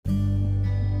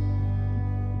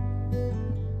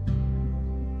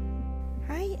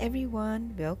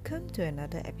everyone, welcome to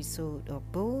another episode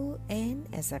of Bold and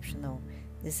Exceptional.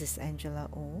 This is Angela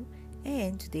O,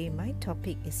 and today my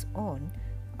topic is on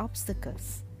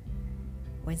obstacles.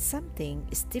 When something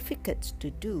is difficult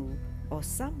to do or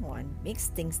someone makes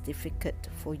things difficult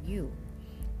for you,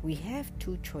 we have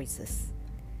two choices.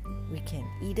 We can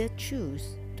either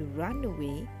choose to run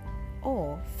away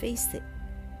or face it.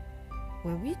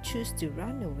 When we choose to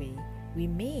run away, we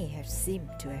may have seemed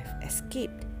to have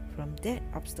escaped from that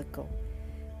obstacle.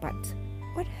 But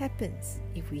what happens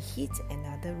if we hit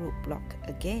another roadblock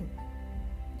again?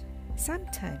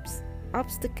 Sometimes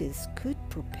obstacles could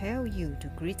propel you to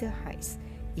greater heights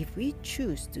if we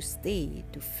choose to stay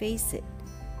to face it.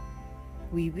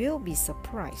 We will be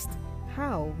surprised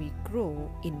how we grow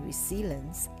in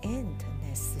resilience and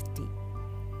tenacity.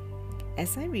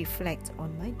 As I reflect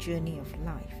on my journey of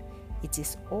life, it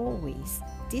is always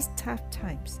these tough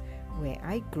times where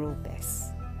I grow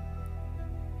best.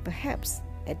 Perhaps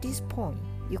at this point,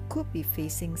 you could be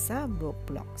facing some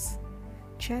roadblocks.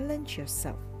 Challenge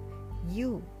yourself.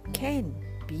 You can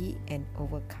be an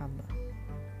overcomer.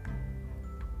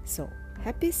 So,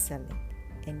 happy selling.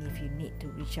 And if you need to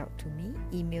reach out to me,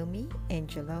 email me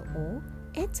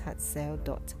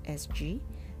angelao@heartsell.sg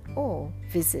or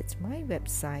visit my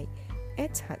website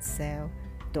at heartsell.sg.